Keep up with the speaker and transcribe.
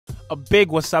A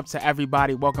big what's up to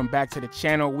everybody. Welcome back to the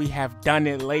channel. We have done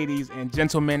it, ladies and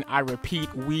gentlemen. I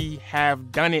repeat, we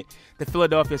have done it. The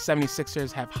Philadelphia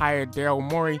 76ers have hired Daryl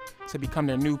Morey to become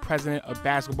their new president of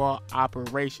basketball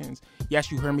operations.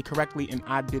 Yes, you heard me correctly, and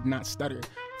I did not stutter.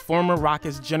 Former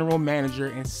Rockets general manager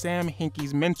and Sam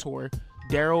Hinkie's mentor,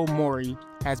 Daryl Morey,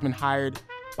 has been hired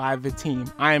by the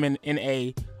team. I am in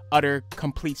a utter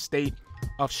complete state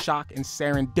of shock and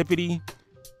serendipity.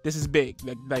 This is big.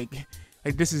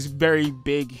 Like this is very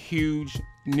big, huge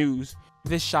news.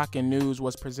 This shocking news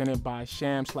was presented by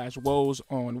Sham/Woes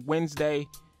on Wednesday.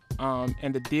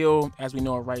 And the deal, as we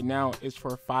know it right now, is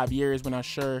for 5 years. We're not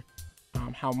sure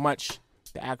how much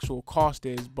the actual cost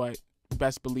is, but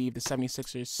best believe the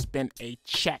 76ers spent a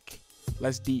check.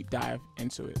 Let's deep dive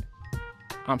into it.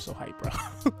 I'm so hyped,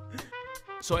 bro.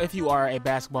 So if you are a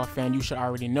basketball fan, you should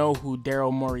already know who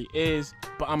Daryl Morey is,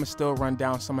 but I'm going to still run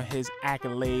down some of his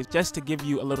accolades just to give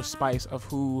you a little spice of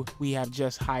who we have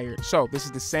just hired. So this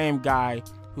is the same guy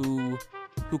who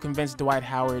convinced Dwight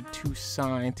Howard to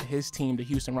sign to his team, the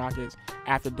Houston Rockets,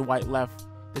 after Dwight left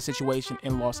the situation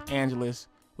in Los Angeles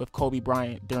with Kobe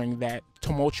Bryant during that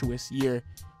tumultuous year.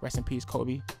 Rest in peace,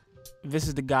 Kobe. This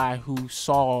is the guy who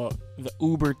saw the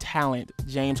uber talent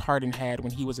James Harden had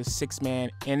when he was a sixth man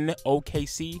in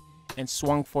OKC and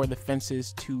swung for the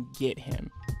fences to get him.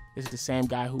 This is the same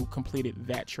guy who completed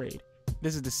that trade.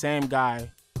 This is the same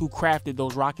guy who crafted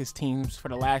those Rockets teams for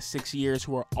the last 6 years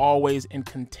who are always in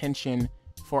contention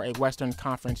for a Western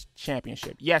Conference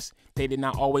championship. Yes, they did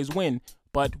not always win,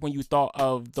 but when you thought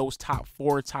of those top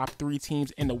 4, top 3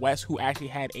 teams in the West who actually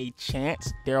had a chance,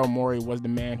 Daryl Morey was the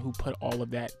man who put all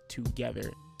of that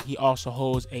together. He also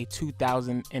holds a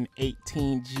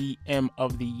 2018 GM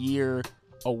of the Year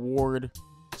award.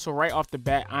 So right off the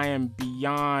bat, I am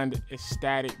beyond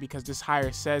ecstatic because this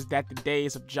hire says that the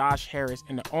days of Josh Harris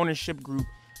and the ownership group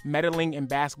meddling in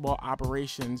basketball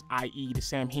operations, i.e. the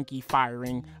Sam Hinkie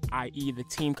firing, i.e. the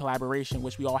team collaboration,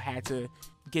 which we all had to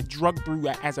get drugged through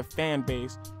as a fan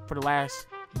base for the last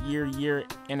year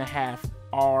and a half,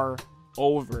 are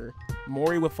over.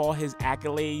 Morey, with all his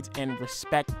accolades and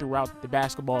respect throughout the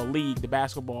basketball league, the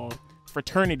basketball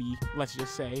fraternity, let's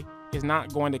just say, is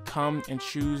not going to come and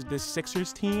choose this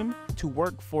Sixers team to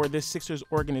work for this Sixers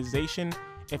organization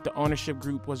if the ownership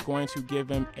group was going to give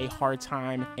him a hard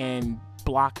time and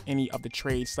block any of the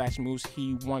trade/moves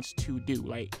he wants to do.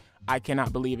 Like, I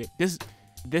cannot believe it.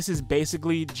 This is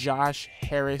basically Josh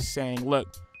Harris saying, look,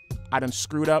 I done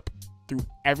screwed up through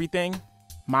everything.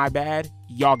 My bad.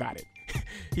 Y'all got it.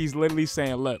 He's literally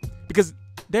saying, look, because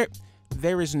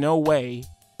there is no way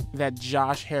that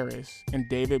Josh Harris and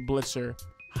David Blitzer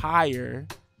hire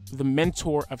the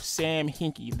mentor of Sam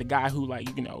Hinkie, the guy who,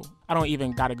 like, you know, I don't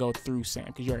even got to go through Sam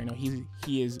because you already know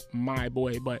he is my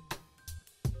boy, but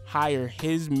hire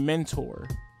his mentor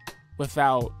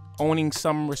without owning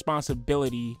some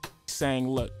responsibility, saying,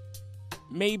 look,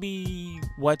 maybe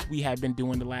what we have been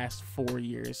doing the last 4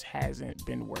 years hasn't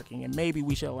been working, and maybe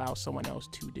we should allow someone else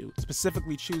to do.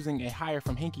 Specifically choosing a hire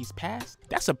from Hinkie's past,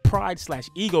 that's a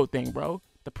pride/ego thing, bro.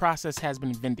 The process has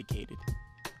been vindicated.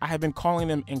 I have been calling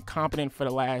them incompetent for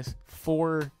the last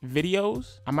 4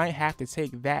 videos. I might have to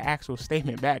take that actual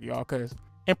statement back, y'all,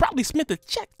 and probably spent the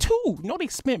check too. No, they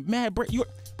spent mad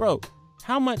bro.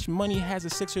 How much money has the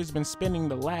Sixers been spending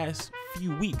the last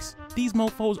few weeks? These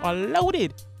mofos are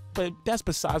loaded. But that's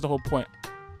besides the whole point.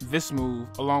 This move,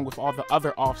 along with all the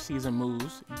other offseason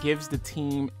moves, gives the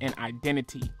team an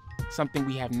identity, something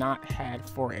we have not had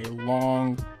for a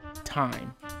long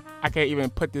time. I can't even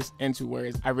put this into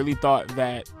words. I really thought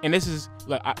that, and this is,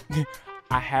 look,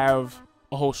 I have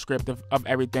a whole script of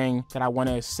everything that I want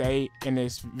to say in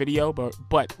this video,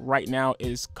 but right now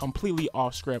is completely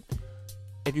off script.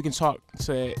 If you can talk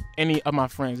to any of my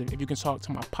friends, if you can talk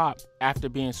to my pop after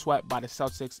being swept by the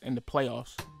Celtics in the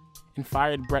playoffs and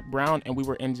fired Brett Brown, and we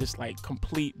were in just like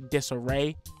complete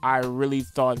disarray, I really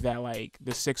thought that like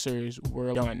the Sixers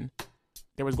were done.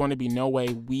 There was going to be no way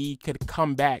we could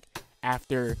come back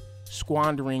after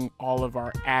squandering all of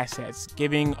our assets,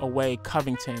 giving away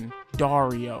Covington,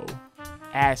 Dario,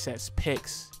 assets,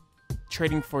 picks,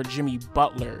 trading for Jimmy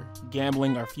Butler,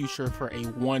 gambling our future for a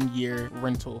 1-year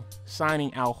rental,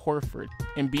 signing Al Horford,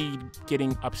 Embiid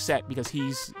getting upset because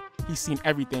he's seen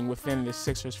everything within the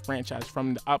Sixers franchise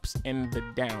from the ups and the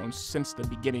downs since the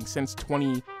beginning, since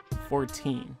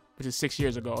 2014, which is 6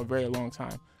 years ago, a very long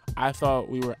time. I thought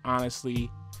we were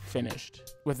honestly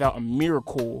finished without a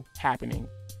miracle happening.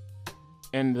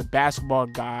 And the basketball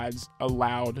gods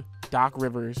allowed Doc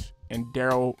Rivers and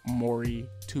Daryl Morey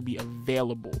to be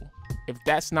available. If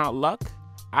that's not luck,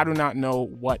 I do not know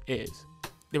what is.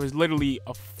 There was literally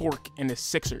a fork in the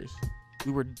Sixers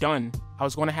We were done. I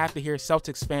was going to have to hear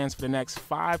Celtics fans for the next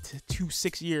 5 to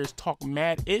 6 years talk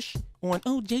mad-ish on,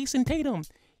 oh, Jason Tatum,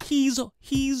 he's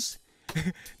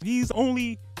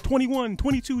only 21,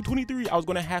 22, 23. I was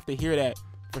going to have to hear that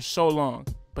for so long.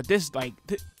 But this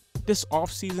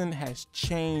offseason has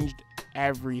changed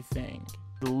everything.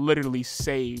 Literally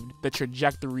saved the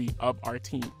trajectory of our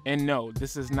team. And no,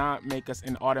 this does not make us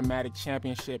an automatic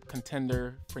championship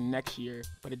contender for next year,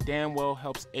 but it damn well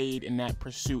helps aid in that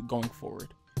pursuit going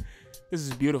forward. This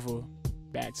is beautiful.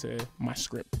 Back to my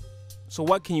script. So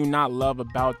what can you not love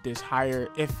about this hire?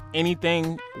 If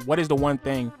anything, what is the one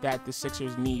thing that the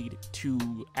Sixers need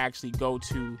to actually go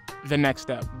to the next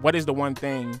step? What is the one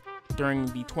thing during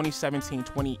the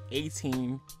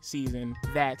 2017-2018 season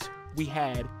that we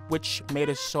had, which made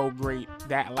us so great,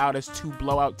 that allowed us to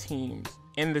blow out teams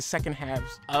in the second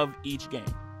halves of each game?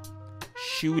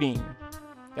 Shooting.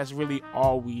 That's really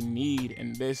all we need,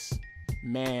 and this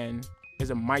man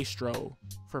is a maestro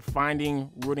for finding,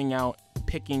 rooting out,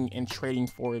 picking, and trading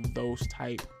for those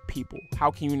type people.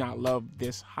 How can you not love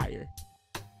this hire?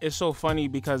 It's so funny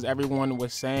because everyone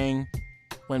was saying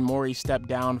when Morey stepped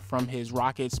down from his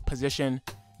Rockets position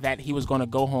that he was going to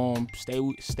go home, stay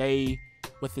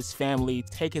with his family,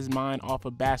 take his mind off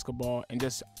of basketball, and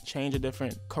just change a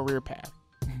different career path.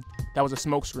 That was a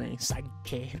smokescreen. It's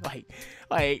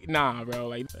like, nah, bro.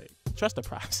 Like, trust the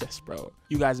process, bro.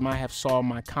 You guys might have saw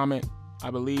my comment. I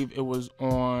believe it was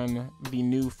on the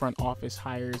new front office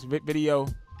hires video,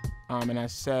 and I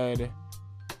said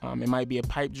it might be a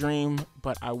pipe dream,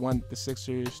 but I want the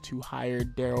Sixers to hire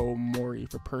Daryl Morey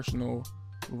for personal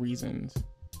reasons.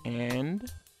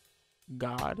 And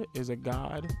God is a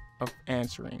God of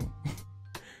answering.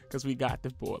 Because we got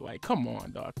this boy. Like, come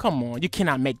on, dog. Come on. You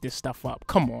cannot make this stuff up.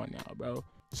 Come on now, bro.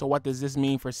 So what does this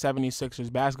mean for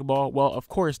 76ers basketball? Well, of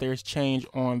course, there's change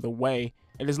on the way.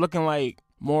 It is looking like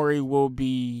Morey will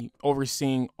be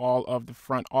overseeing all of the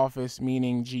front office,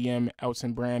 meaning GM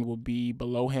Elton Brand will be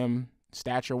below him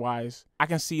stature-wise. I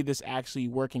can see this actually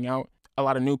working out. A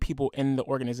lot of new people in the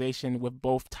organization with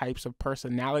both types of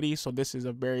personalities, so this is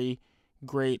a very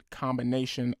great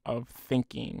combination of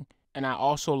thinking. And I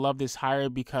also love this hire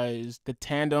because the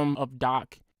tandem of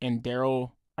Doc and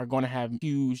Daryl are going to have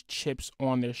huge chips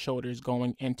on their shoulders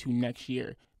going into next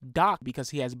year. Doc,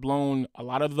 because he has blown a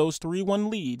lot of those 3-1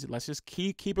 leads, let's just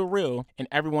keep it real, and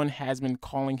everyone has been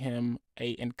calling him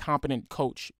an incompetent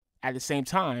coach. At the same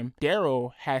time,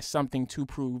 Daryl has something to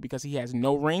prove because he has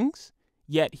no rings,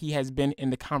 yet he has been in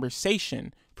the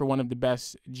conversation for one of the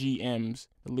best GMs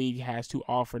the league has to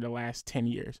offer the last 10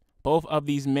 years. Both of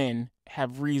these men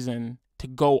have reason to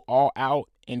go all out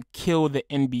and kill the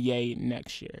NBA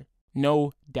next year.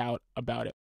 No doubt about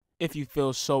it. If you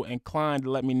feel so inclined,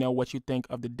 let me know what you think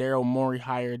of the Daryl Morey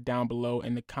hire down below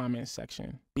in the comment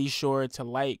section. Be sure to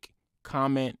like,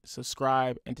 comment,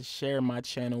 subscribe, and to share my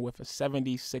channel with a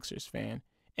 76ers fan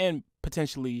and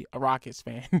potentially a Rockets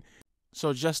fan.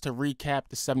 So just to recap,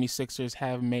 the 76ers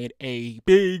have made a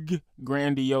big,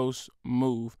 grandiose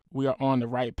move. We are on the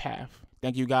right path.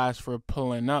 Thank you guys for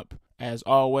pulling up. As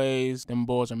always, them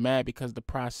boys are mad because the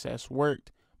process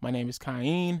worked. My name is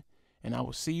Cain, and I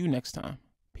will see you next time.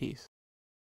 Peace.